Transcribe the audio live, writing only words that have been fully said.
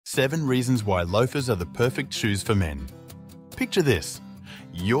7 reasons why loafers are the perfect shoes for men. Picture this.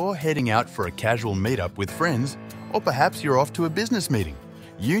 You're heading out for a casual meetup with friends, or perhaps you're off to a business meeting.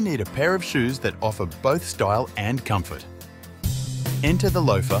 You need a pair of shoes that offer both style and comfort. Enter the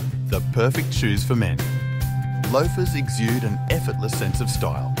loafer, the perfect shoes for men. Loafers exude an effortless sense of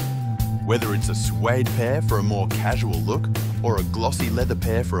style. Whether it's a suede pair for a more casual look or a glossy leather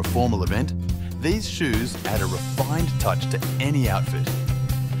pair for a formal event, these shoes add a refined touch to any outfit.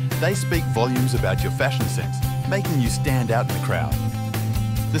 They speak volumes about your fashion sense, making you stand out in the crowd.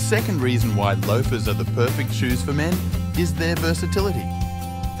 The second reason why loafers are the perfect shoes for men is their versatility.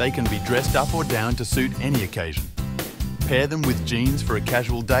 They can be dressed up or down to suit any occasion. Pair them with jeans for a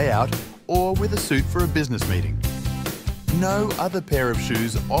casual day out or with a suit for a business meeting. No other pair of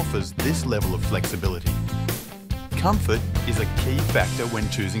shoes offers this level of flexibility. Comfort is a key factor when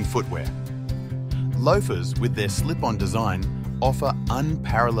choosing footwear. Loafers, with their slip-on design, offer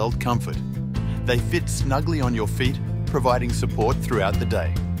unparalleled comfort. They fit snugly on your feet, providing support throughout the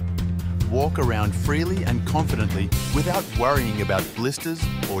day. Walk around freely and confidently without worrying about blisters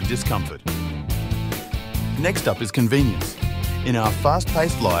or discomfort. Next up is convenience. In our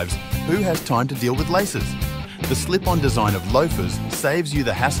fast-paced lives, who has time to deal with laces? The slip-on design of loafers saves you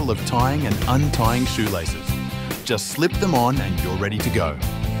the hassle of tying and untying shoelaces. Just slip them on and you're ready to go.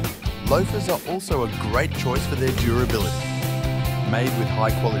 Loafers are also a great choice for their durability. Made with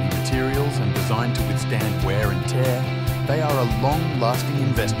high-quality materials and designed to withstand wear and tear, they are a long-lasting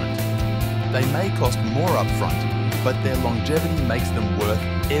investment. They may cost more upfront, but their longevity makes them worth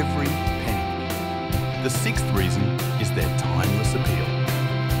every penny. The sixth reason is their timeless appeal.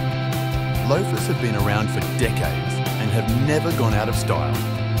 Loafers have been around for decades and have never gone out of style.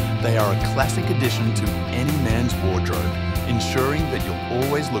 They are a classic addition to any man's wardrobe, ensuring that you'll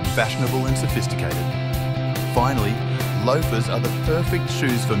always look fashionable and sophisticated. Finally, loafers are the perfect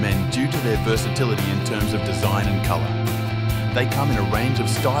shoes for men due to their versatility in terms of design and colour. They come in a range of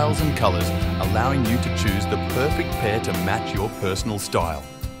styles and colours, allowing you to choose the perfect pair to match your personal style.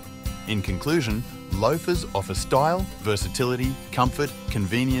 In conclusion, loafers offer style, versatility, comfort,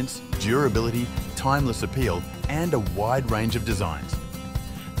 convenience, durability, timeless appeal, and a wide range of designs.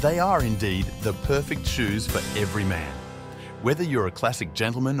 They are indeed the perfect shoes for every man. Whether you're a classic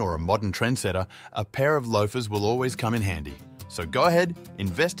gentleman or a modern trendsetter, a pair of loafers will always come in handy. So go ahead,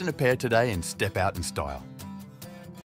 invest in a pair today and step out in style.